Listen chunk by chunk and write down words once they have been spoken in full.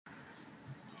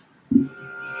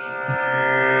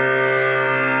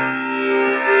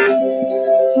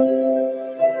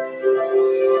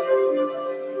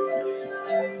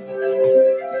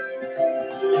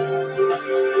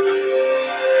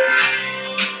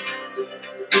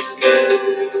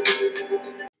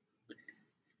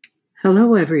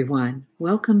Hello, everyone.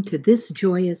 Welcome to this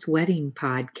Joyous Wedding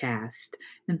podcast,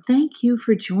 and thank you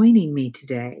for joining me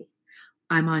today.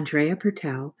 I'm Andrea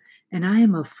Pertel, and I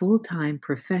am a full-time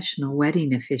professional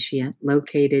wedding officiant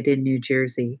located in New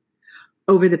Jersey.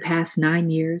 Over the past 9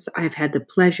 years, I've had the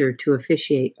pleasure to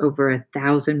officiate over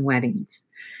 1,000 weddings.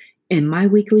 In my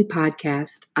weekly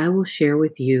podcast, I will share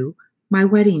with you my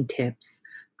wedding tips.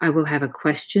 I will have a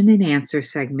question and answer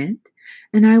segment,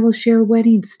 and I will share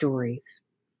wedding stories.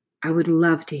 I would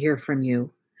love to hear from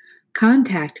you.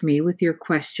 Contact me with your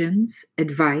questions,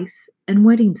 advice, and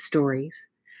wedding stories.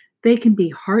 They can be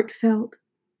heartfelt,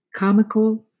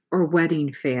 comical, or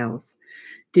wedding fails.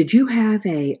 Did you have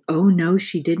a "oh no,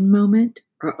 she didn't" moment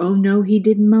or "oh no, he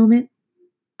didn't" moment?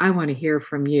 I want to hear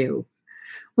from you.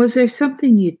 Was there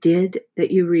something you did that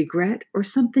you regret or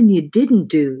something you didn't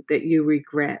do that you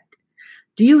regret?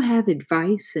 Do you have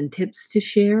advice and tips to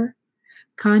share?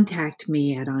 Contact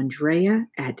me at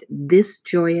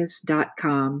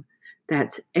Andrea@thisjoyous.com.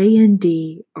 That's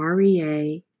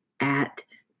ANDREA at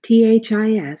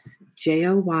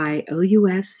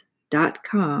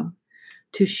THISJOYOUS.com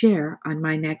to share on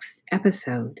my next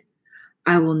episode.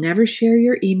 I will never share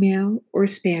your email or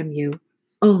spam you,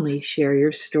 only share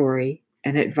your story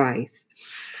and advice.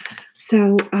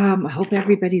 So I hope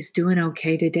everybody's doing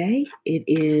okay today. It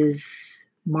is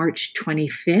March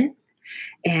 25th.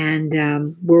 And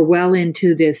we're well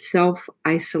into this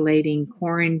self-isolating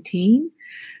quarantine,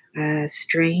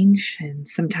 strange and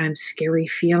sometimes scary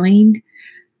feeling.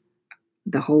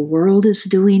 The whole world is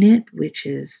doing it, which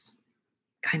is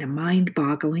kind of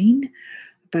mind-boggling.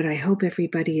 But I hope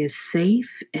everybody is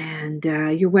safe and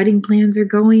your wedding plans are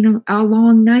going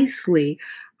along nicely.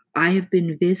 I have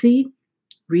been busy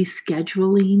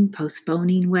rescheduling,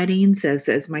 postponing weddings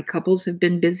as my couples have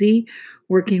been busy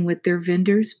working with their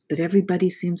vendors, but everybody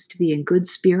seems to be in good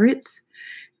spirits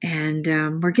and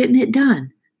we're getting it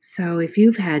done. So if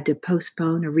you've had to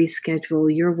postpone or reschedule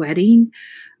your wedding,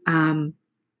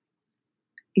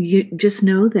 you just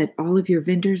know that all of your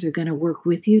vendors are going to work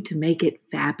with you to make it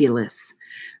fabulous.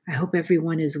 I hope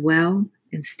everyone is well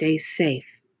and stays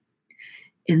safe.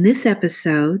 In this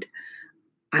episode,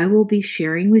 I will be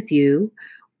sharing with you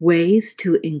ways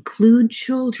to include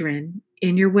children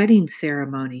in your wedding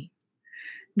ceremony.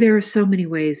 There are so many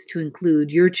ways to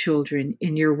include your children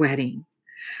in your wedding.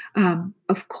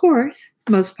 Of course,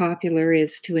 most popular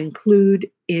is to include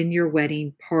in your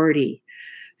wedding party.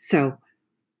 So,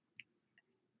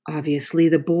 obviously,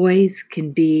 the boys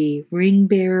can be ring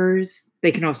bearers.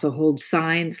 They can also hold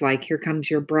signs like "Here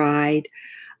comes your bride."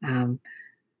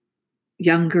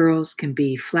 Young girls can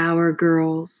be flower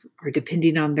girls, or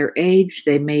depending on their age,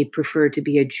 they may prefer to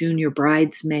be a junior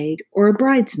bridesmaid or a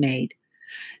bridesmaid.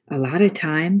 A lot of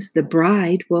times, the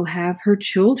bride will have her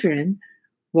children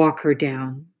walk her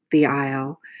down the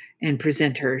aisle and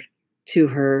present her to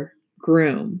her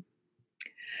groom.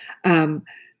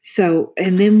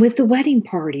 And then with the wedding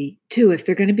party too, if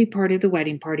they're going to be part of the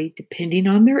wedding party, depending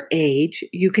on their age,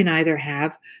 you can either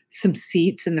have some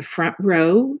seats in the front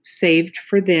row saved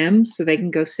for them so they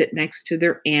can go sit next to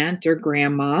their aunt or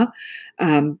grandma,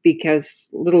 because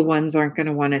little ones aren't going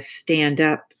to want to stand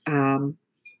up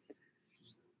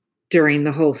during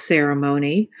the whole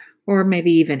ceremony, or maybe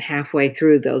even halfway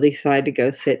through, they'll decide to go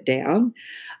sit down.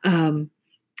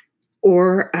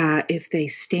 Or if they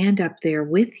stand up there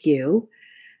with you,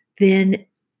 then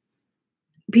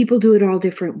people do it all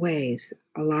different ways.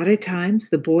 A lot of times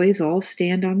the boys all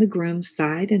stand on the groom's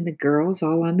side and the girls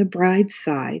all on the bride's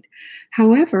side.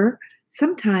 However,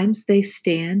 sometimes they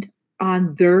stand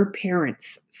on their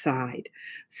parents' side.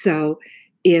 So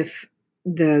if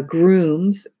the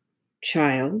groom's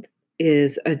child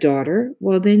is a daughter,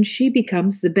 well, then she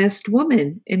becomes the best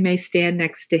woman and may stand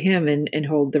next to him and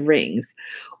hold the rings.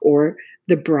 Or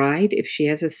the bride, if she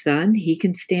has a son, he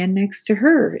can stand next to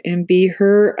her and be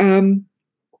her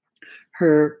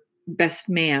best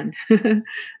man.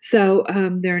 So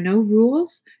there are no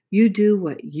rules. You do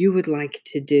what you would like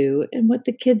to do and what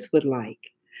the kids would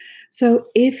like. So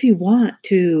if you want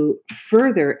to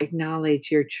further acknowledge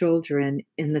your children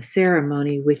in the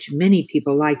ceremony, which many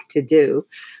people like to do,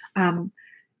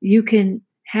 you can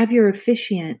have your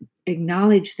officiant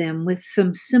acknowledge them with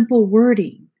some simple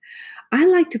wording. I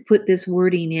like to put this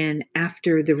wording in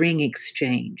after the ring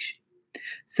exchange.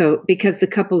 So, because the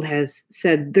couple has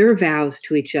said their vows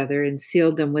to each other and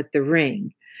sealed them with the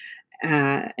ring,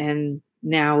 and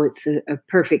now it's a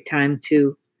perfect time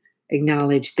to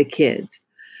acknowledge the kids.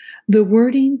 The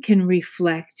wording can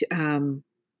reflect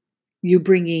you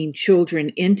bringing children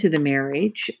into the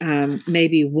marriage.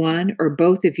 Maybe one or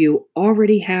both of you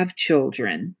already have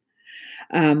children.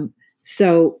 Um,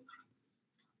 so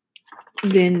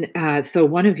so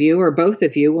one of you or both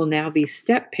of you will now be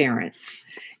step parents.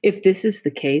 If this is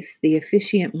the case, the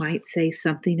officiant might say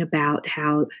something about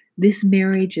how this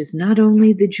marriage is not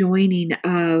only the joining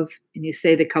of, and you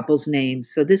say the couple's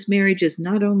names. So this marriage is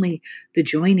not only the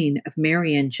joining of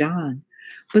Mary and John,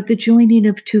 but the joining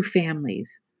of two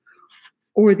families.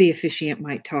 Or the officiant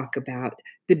might talk about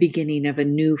the beginning of a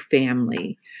new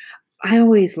family. I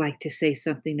always like to say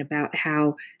something about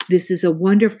how this is a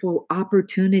wonderful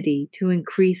opportunity to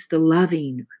increase the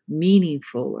loving,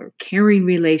 meaningful, or caring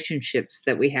relationships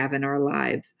that we have in our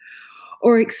lives.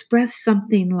 Or express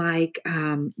something like,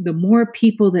 the more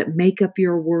people that make up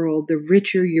your world, the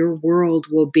richer your world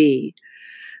will be.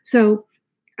 So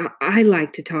I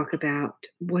like to talk about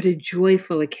what a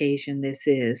joyful occasion this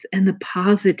is and the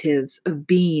positives of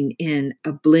being in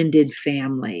a blended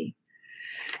family.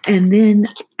 And then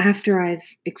after I've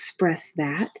expressed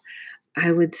that,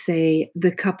 I would say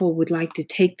the couple would like to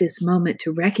take this moment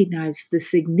to recognize the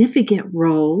significant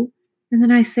role. And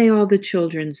then I say all the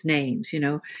children's names,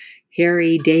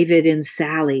 Harry, David, and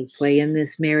Sally play in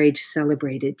this marriage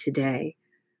celebrated today.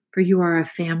 For you are a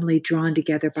family drawn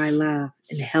together by love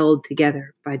and held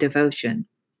together by devotion.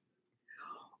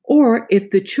 Or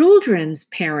if the children's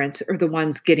parents are the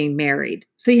ones getting married.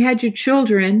 So you had your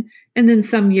children, and then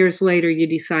some years later you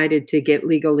decided to get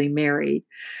legally married.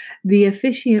 The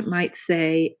officiant might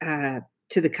say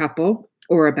to the couple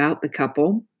or about the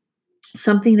couple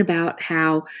something about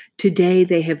how today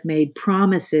they have made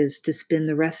promises to spend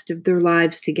the rest of their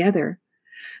lives together.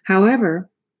 However,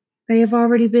 they have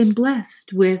already been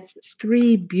blessed with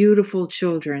 3 beautiful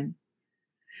children.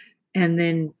 And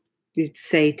then you'd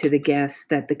say to the guests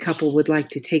that the couple would like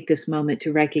to take this moment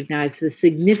to recognize the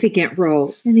significant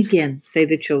role, and again, say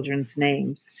the children's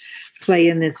names, play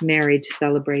in this marriage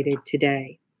celebrated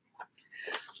today.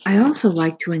 I also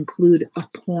like to include a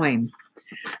poem.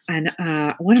 And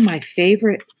one of my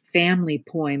favorite family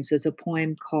poems is a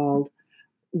poem called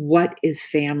What is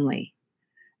Family?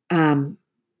 And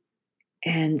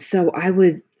so I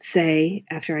would say,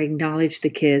 after I acknowledge the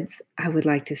kids, I would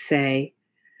like to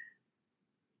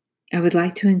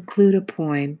include a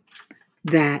poem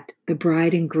that the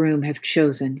bride and groom have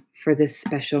chosen for this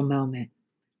special moment,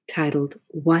 titled,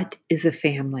 What is a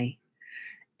Family?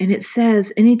 And it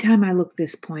says, anytime I look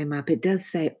this poem up, it does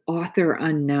say author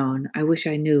unknown. I wish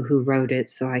I knew who wrote it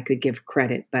so I could give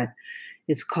credit, but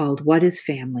it's called What is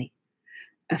Family?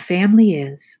 A family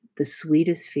is the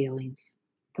sweetest feelings,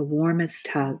 the warmest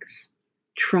hugs,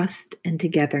 trust and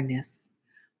togetherness,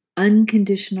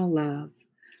 unconditional love,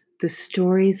 the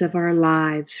stories of our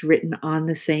lives written on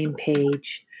the same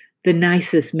page, the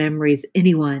nicest memories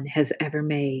anyone has ever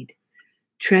made,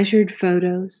 treasured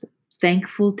photos,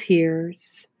 thankful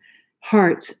tears,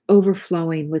 hearts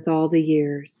overflowing with all the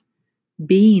years,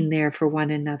 being there for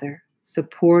one another,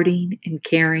 supporting and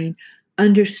caring,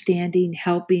 understanding,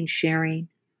 helping, sharing,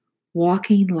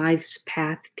 walking life's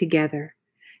path together,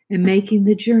 and making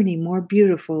the journey more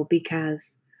beautiful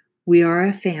because we are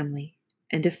a family,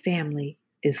 and a family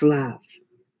is love.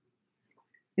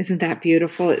 Isn't that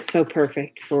beautiful? It's so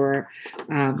perfect for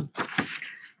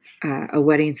a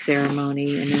wedding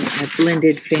ceremony and a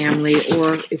blended family,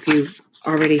 or if you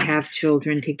already have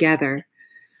children together.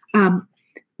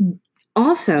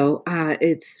 Also,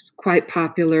 it's quite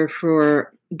popular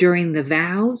for during the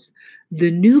vows.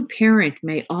 The new parent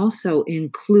may also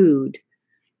include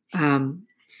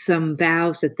some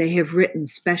vows that they have written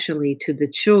specially to the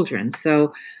children.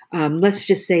 So let's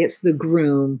just say it's the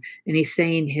groom and he's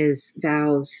saying his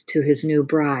vows to his new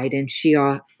bride, and she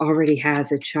already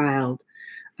has a child.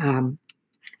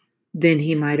 Then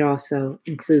he might also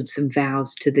include some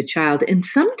vows to the child. And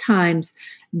sometimes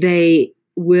they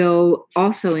will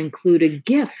also include a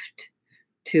gift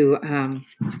to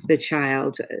the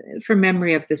child for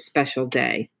memory of the special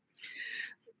day.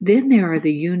 Then there are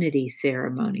the unity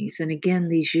ceremonies. And again,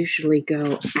 these usually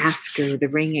go after the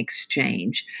ring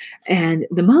exchange. And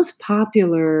the most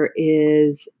popular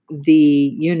is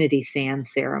the unity sand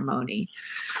ceremony.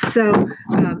 So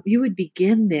you would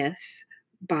begin this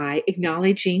by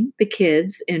acknowledging the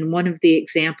kids in one of the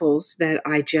examples that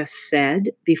I just said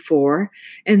before.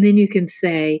 And then you can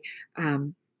say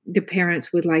the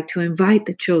parents would like to invite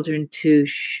the children to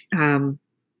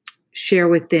share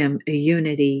with them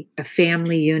a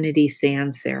family unity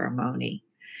sand ceremony.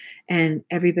 And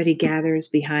everybody gathers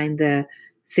behind the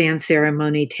sand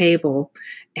ceremony table.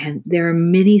 And there are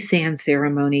many sand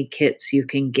ceremony kits you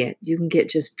can get. You can get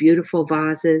just beautiful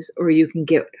vases, or you can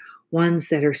get ones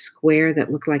that are square that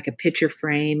look like a picture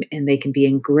frame, and they can be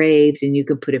engraved, and you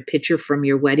could put a picture from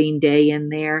your wedding day in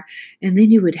there. And then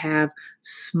you would have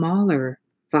smaller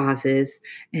vases,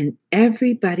 and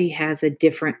everybody has a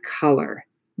different color,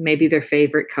 maybe their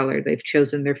favorite color. They've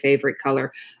chosen their favorite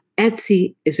color.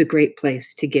 Etsy is a great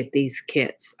place to get these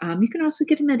kits. You can also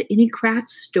get them at any craft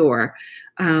store,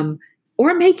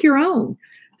 or make your own.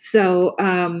 So,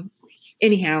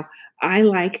 anyhow, I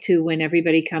like to, when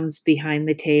everybody comes behind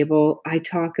the table, I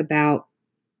talk about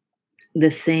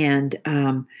the sand,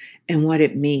 and what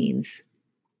it means.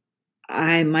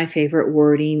 My favorite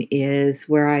wording is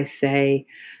where I say,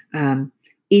 um,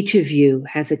 each of you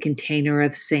has a container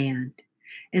of sand,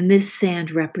 and this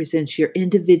sand represents your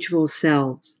individual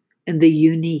selves and the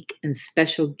unique and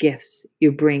special gifts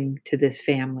you bring to this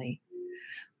family.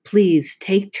 Please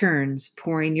take turns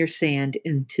pouring your sand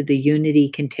into the unity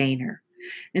container.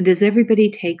 And as everybody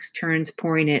takes turns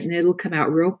pouring it, and it'll come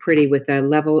out real pretty with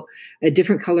a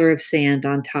different color of sand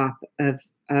on top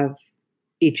of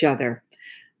each other.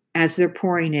 As they're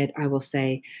pouring it, I will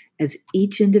say, as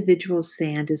each individual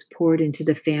sand is poured into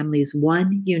the family's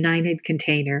one united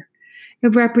container,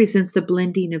 it represents the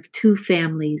blending of two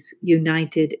families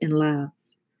united in love.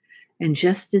 And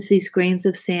just as these grains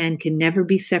of sand can never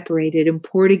be separated and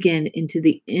poured again into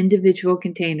the individual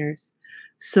containers,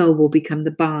 so will become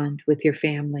the bond with your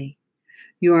family.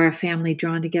 You are a family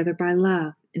drawn together by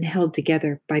love and held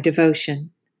together by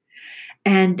devotion.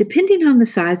 And depending on the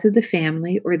size of the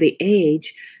family or the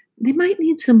age, they might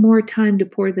need some more time to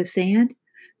pour the sand.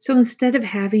 So instead of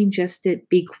having just it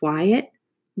be quiet,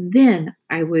 then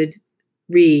I would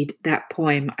read that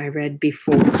poem I read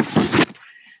before.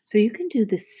 So you can do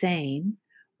the same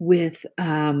with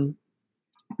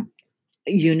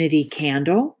Unity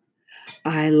Candle.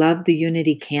 I love the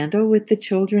Unity Candle with the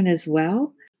children as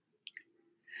well.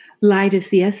 Light is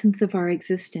the essence of our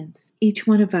existence. Each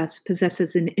one of us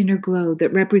possesses an inner glow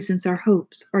that represents our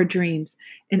hopes, our dreams,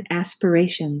 and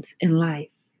aspirations in life.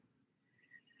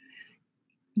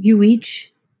 You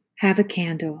each have a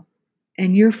candle,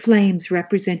 and your flames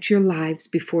represent your lives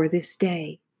before this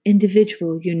day,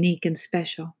 individual, unique, and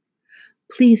special.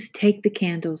 Please take the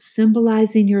candles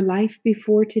symbolizing your life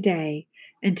before today,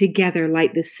 and together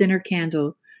light the center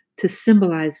candle to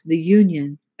symbolize the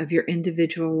union of your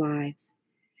individual lives.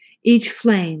 Each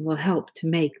flame will help to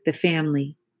make the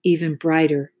family even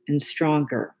brighter and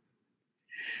stronger.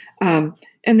 And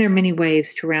there are many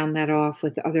ways to round that off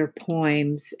with other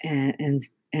poems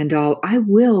and all. I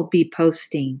will be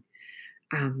posting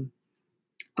on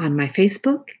my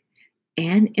Facebook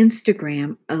and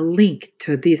Instagram a link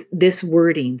to this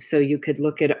wording so you could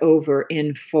look it over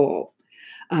in full.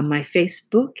 My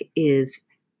Facebook is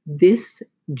This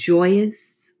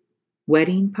Joyous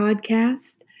Wedding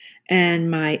Podcast,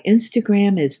 and my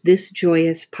Instagram is This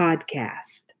Joyous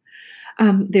Podcast.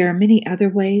 There are many other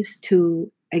ways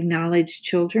to acknowledge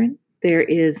children. There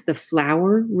is the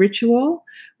flower ritual,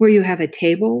 where you have a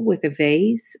table with a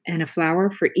vase and a flower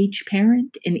for each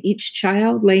parent and each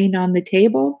child laying on the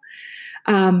table.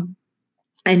 And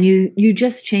you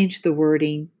just change the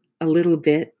wording a little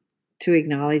bit to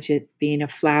acknowledge it being a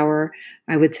flower.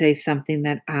 I would say something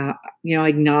that,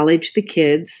 acknowledge the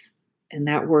kids and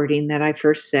that wording that I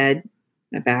first said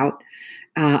about.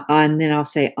 And then I'll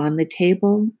say, on the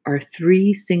table are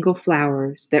 3 single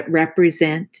flowers that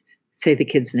represent, say the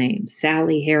kids' names,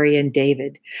 Sally, Harry, and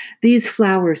David. These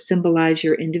flowers symbolize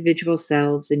your individual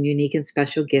selves and unique and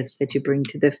special gifts that you bring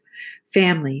to the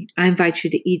family. I invite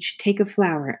you to each take a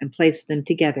flower and place them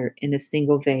together in a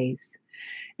single vase.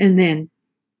 And then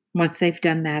once they've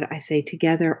done that, I say,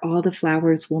 together, all the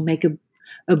flowers will make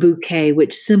a bouquet,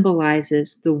 which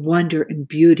symbolizes the wonder and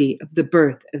beauty of the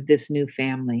birth of this new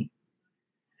family.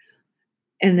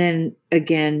 And then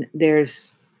again,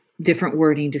 there's different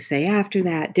wording to say after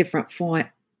that, different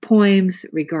poems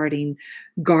regarding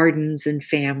gardens and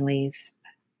families.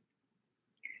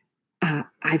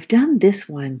 I've done this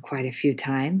one quite a few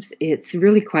times. It's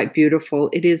really quite beautiful.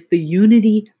 It is the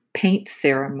Unity Paint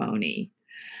Ceremony.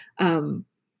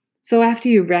 So after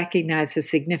you recognize the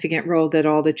significant role that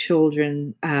all the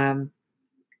children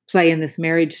play in this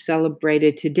marriage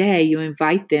celebrated today, you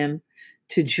invite them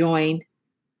to join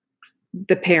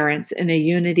the parents in a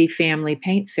Unity family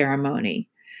paint ceremony.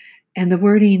 And the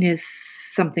wording is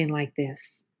something like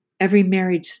this: every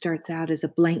marriage starts out as a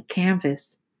blank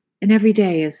canvas, and every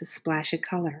day is a splash of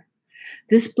color.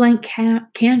 This blank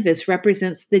canvas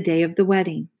represents the day of the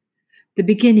wedding, the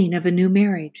beginning of a new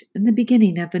marriage, and the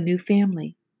beginning of a new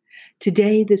family.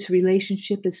 Today, this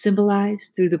relationship is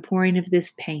symbolized through the pouring of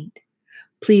this paint.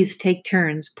 Please take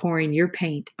turns pouring your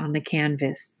paint on the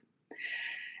canvas.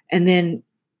 And then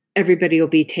everybody will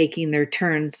be taking their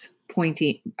turns pouring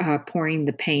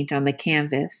the paint on the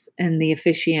canvas, and the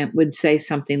officiant would say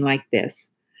something like this.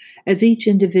 As each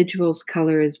individual's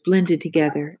color is blended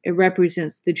together, it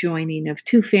represents the joining of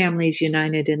two families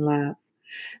united in love.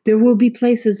 There will be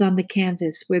places on the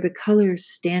canvas where the colors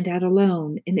stand out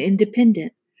alone and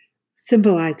independent,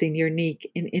 symbolizing your unique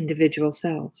and individual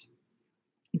selves.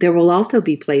 There will also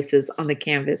be places on the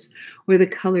canvas where the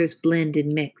colors blend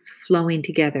and mix, flowing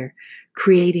together,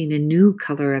 creating a new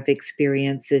color of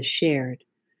experiences shared.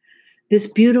 This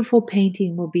beautiful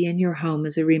painting will be in your home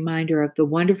as a reminder of the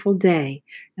wonderful day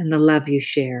and the love you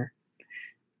share.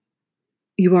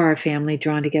 You are a family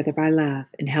drawn together by love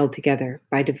and held together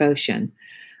by devotion.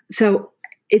 So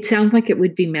it sounds like it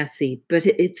would be messy, but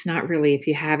it's not really if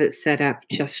you have it set up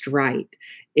just right.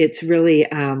 It's really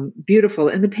beautiful.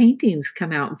 And the paintings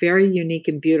come out very unique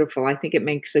and beautiful. I think it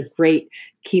makes a great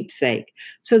keepsake.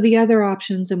 So the other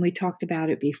options, and we talked about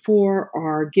it before,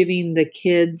 are giving the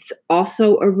kids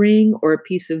also a ring or a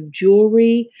piece of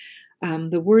jewelry.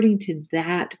 The wording to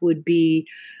that would be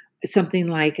something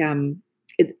like,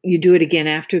 you do it again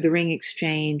after the ring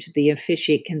exchange. The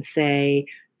officiant can say,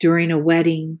 during a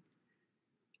wedding,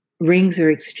 rings are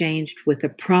exchanged with a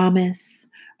promise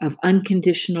of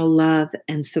unconditional love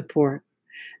and support.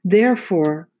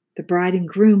 Therefore, the bride and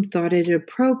groom thought it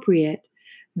appropriate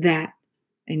that,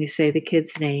 and you say the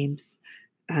kids' names,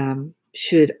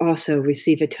 should also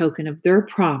receive a token of their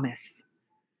promise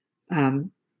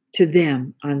to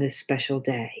them on this special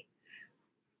day.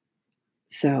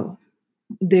 So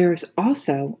there's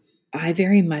also, I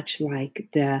very much like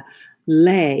the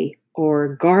lei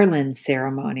or garland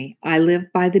ceremony. I live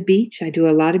by the beach. I do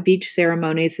a lot of beach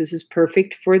ceremonies. This is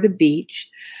perfect for the beach.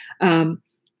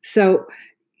 So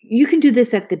you can do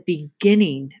this at the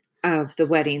beginning of the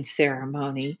wedding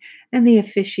ceremony, and the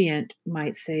officiant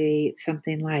might say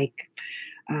something like,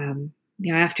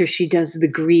 after she does the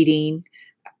greeting,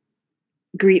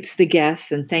 greets the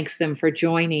guests and thanks them for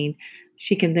joining,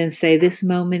 she can then say, this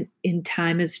moment in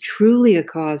time is truly a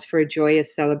cause for a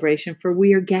joyous celebration, for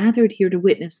we are gathered here to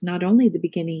witness not only the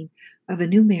beginning of a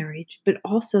new marriage, but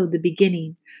also the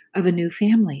beginning of a new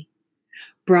family.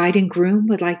 Bride and groom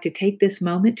would like to take this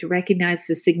moment to recognize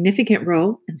the significant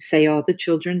role and say all the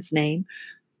children's name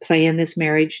play in this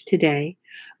marriage today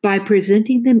by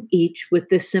presenting them each with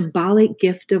the symbolic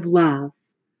gift of love,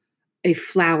 a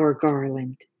flower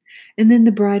garland. And then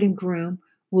the bride and groom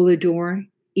will adorn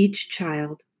each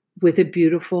child with a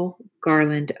beautiful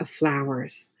garland of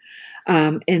flowers.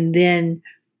 And then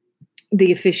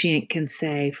the officiant can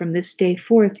say, from this day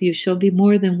forth, you shall be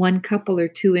more than one couple or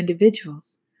two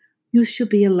individuals. You shall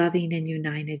be a loving and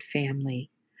united family.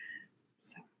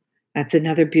 So that's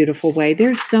another beautiful way.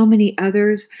 There's so many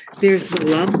others. There's the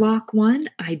love lock one.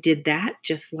 I did that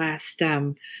just last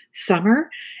summer.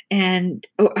 And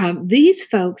these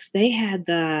folks, they had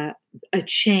a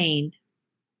chain,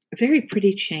 a very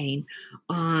pretty chain.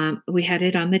 We had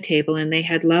it on the table, and they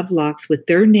had love locks with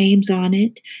their names on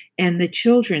it and the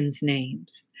children's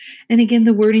names. And again,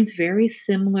 the wording's very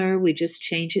similar. We just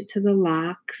change it to the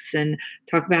locks and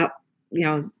talk about,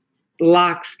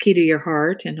 locks, key to your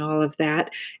heart and all of that.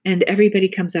 And everybody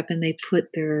comes up and they put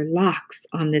their locks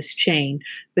on this chain.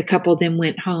 The couple then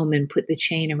went home and put the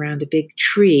chain around a big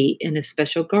tree in a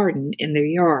special garden in their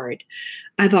yard.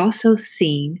 I've also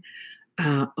seen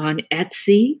on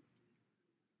Etsy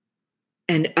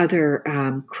and other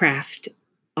craft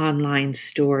online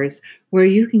stores where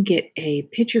you can get a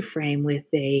picture frame with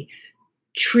a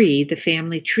tree, the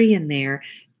family tree in there,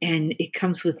 and it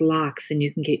comes with locks, and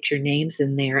you can get your names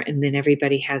in there, and then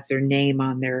everybody has their name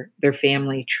on their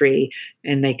family tree,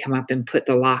 and they come up and put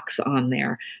the locks on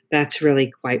there. That's really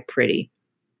quite pretty.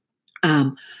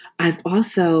 I've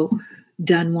also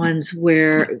done ones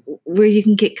where you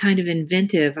can get kind of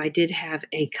inventive. I did have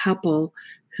a couple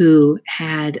who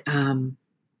had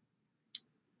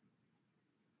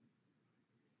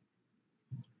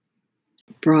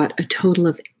brought a total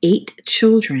of 8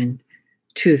 children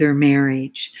to their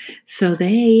marriage. So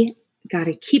they got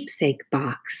a keepsake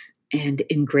box and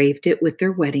engraved it with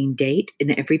their wedding date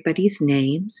and everybody's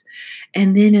names.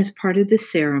 And then as part of the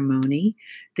ceremony,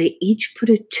 they each put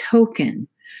a token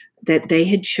that they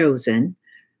had chosen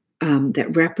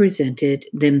that represented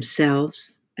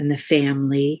themselves and the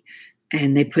family,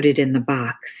 and they put it in the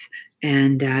box.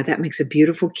 And that makes a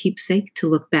beautiful keepsake to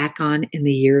look back on in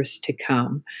the years to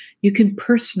come. You can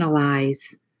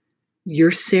personalize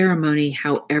your ceremony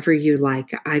however you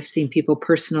like. I've seen people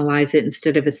personalize it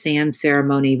instead of a sand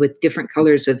ceremony with different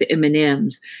colors of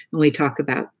M&Ms. And we talk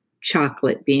about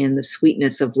chocolate being the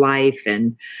sweetness of life.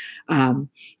 And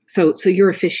so your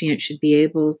officiant should be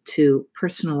able to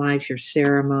personalize your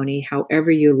ceremony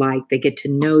however you like. They get to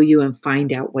know you and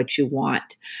find out what you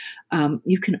want.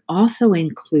 You can also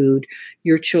include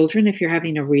your children, if you're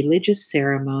having a religious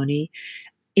ceremony,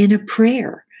 in a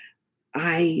prayer.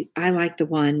 I like the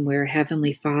one where,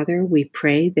 Heavenly Father, we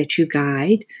pray that you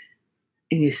guide,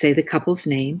 and you say the couple's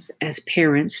names, as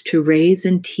parents to raise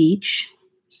and teach,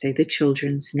 say the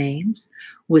children's names,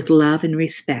 with love and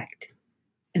respect,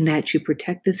 and that you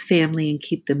protect this family and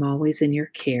keep them always in your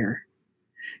care.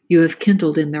 You have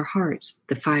kindled in their hearts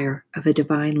the fire of a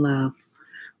divine love.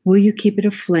 Will you keep it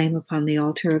aflame upon the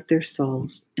altar of their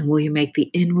souls, and will you make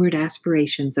the inward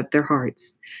aspirations of their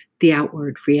hearts the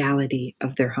outward reality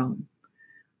of their home?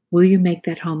 Will you make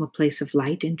that home a place of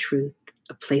light and truth,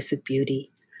 a place of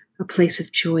beauty, a place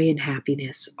of joy and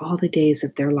happiness all the days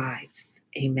of their lives?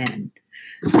 Amen.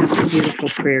 That's a beautiful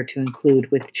prayer to include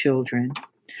with children.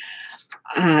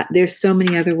 There's so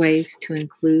many other ways to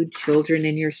include children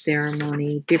in your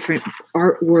ceremony, different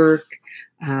artwork,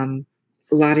 a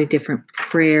lot of different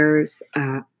prayers.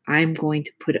 I'm going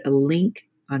to put a link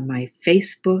on my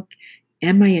Facebook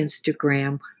and my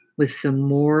Instagram with some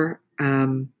more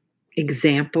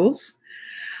examples.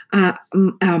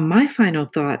 My final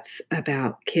thoughts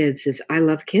about kids is I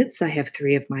love kids. I have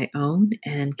 3 of my own,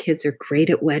 and kids are great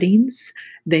at weddings.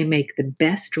 They make the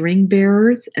best ring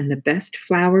bearers and the best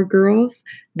flower girls,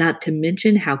 not to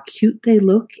mention how cute they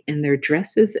look in their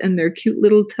dresses and their cute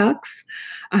little tucks.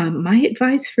 My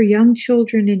advice for young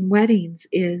children in weddings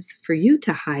is for you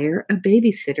to hire a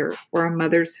babysitter or a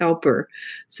mother's helper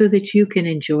so that you can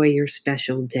enjoy your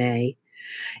special day.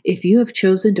 If you have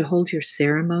chosen to hold your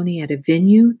ceremony at a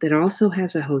venue that also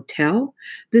has a hotel,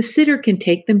 the sitter can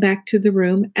take them back to the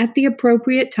room at the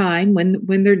appropriate time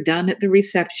when they're done at the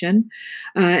reception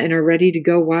and are ready to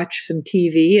go watch some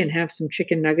TV and have some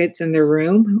chicken nuggets in their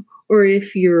room. Or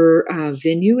if your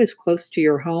venue is close to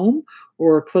your home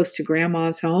or close to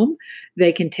grandma's home,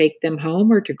 they can take them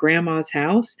home or to grandma's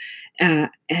house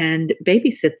and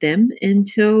babysit them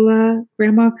until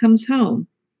grandma comes home.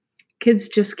 Kids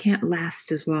just can't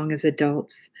last as long as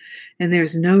adults, and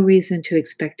there's no reason to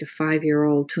expect a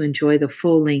 5-year-old to enjoy the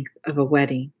full length of a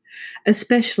wedding,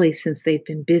 especially since they've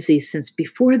been busy since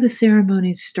before the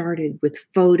ceremony started with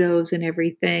photos and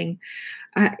everything.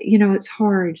 It's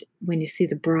hard when you see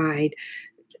the bride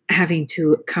having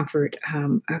to comfort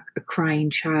a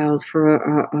crying child for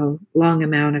a long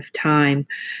amount of time.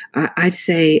 I'd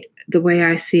say, the way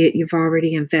I see it, you've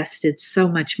already invested so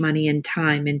much money and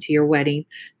time into your wedding.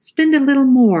 Spend a little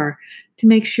more to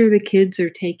make sure the kids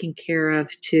are taken care of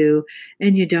too,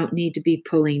 and you don't need to be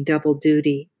pulling double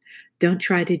duty. Don't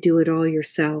try to do it all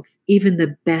yourself. Even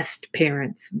the best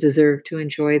parents deserve to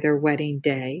enjoy their wedding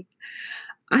day.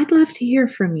 I'd love to hear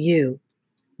from you.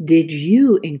 Did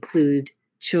you include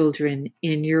children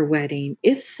in your wedding?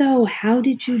 If so, how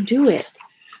did you do it?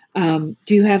 Do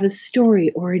you have a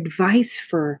story or advice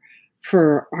for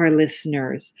our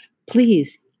listeners?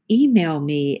 Please email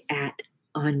me at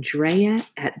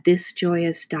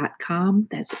Andrea@thisjoyous.com.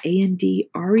 That's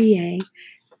Andrea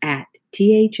at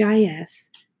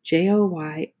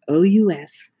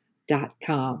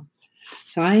THISJOYOUS.com.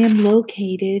 So I am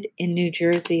located in New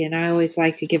Jersey, and I always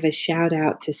like to give a shout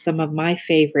out to some of my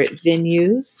favorite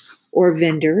venues or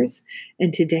vendors.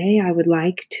 And today I would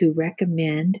like to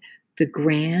recommend the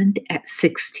Grand at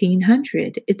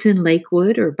 1600. It's in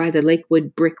Lakewood, or by the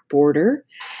Lakewood brick border,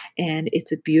 and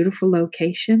it's a beautiful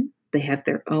location. They have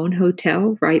their own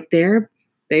hotel right there.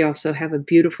 They also have a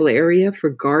beautiful area for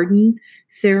garden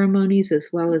ceremonies as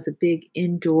well as a big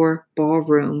indoor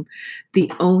ballroom. The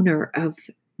owner of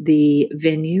the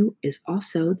venue is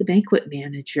also the banquet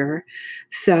manager.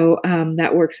 So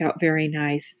that works out very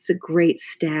nice. It's a great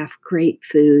staff, great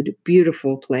food,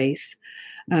 beautiful place.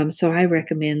 So I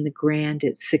recommend the Grand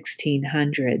at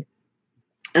 1600.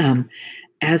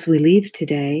 As we leave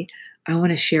today, I want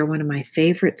to share one of my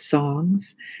favorite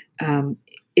songs.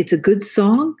 It's a good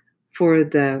song for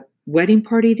the wedding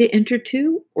party to enter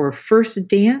to, or first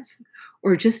dance,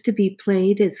 or just to be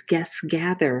played as guests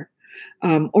gather,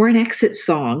 or an exit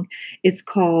song. It's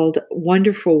called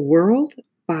Wonderful World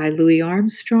by Louis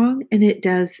Armstrong, and it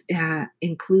does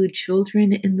include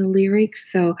children in the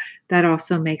lyrics, so that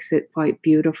also makes it quite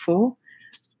beautiful.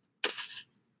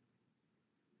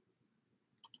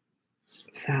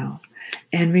 So,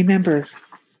 and remember,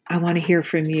 I want to hear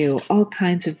from you. All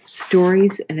kinds of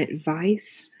stories and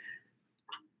advice.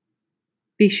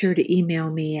 Be sure to email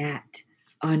me at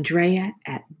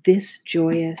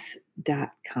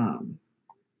Andrea@thisjoyous.com.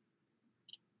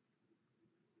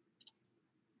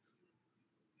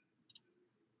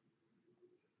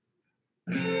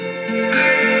 I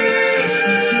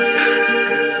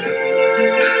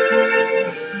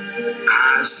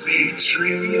see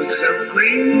trees of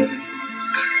green,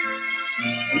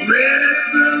 red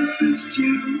roses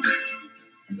too.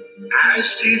 I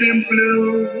see them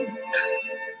blue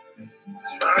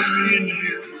for me and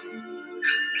you.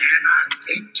 And I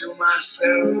think to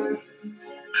myself,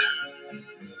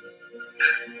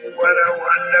 what a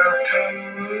wonderful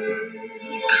world.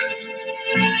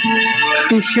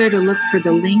 Be sure to look for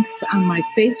the links on my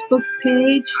Facebook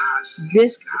page,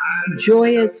 This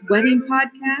Joyous Wedding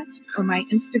Podcast, or my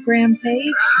Instagram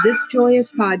page, This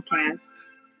Joyous Podcast.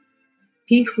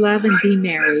 Peace, love, and be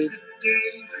merry.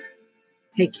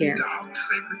 Take care.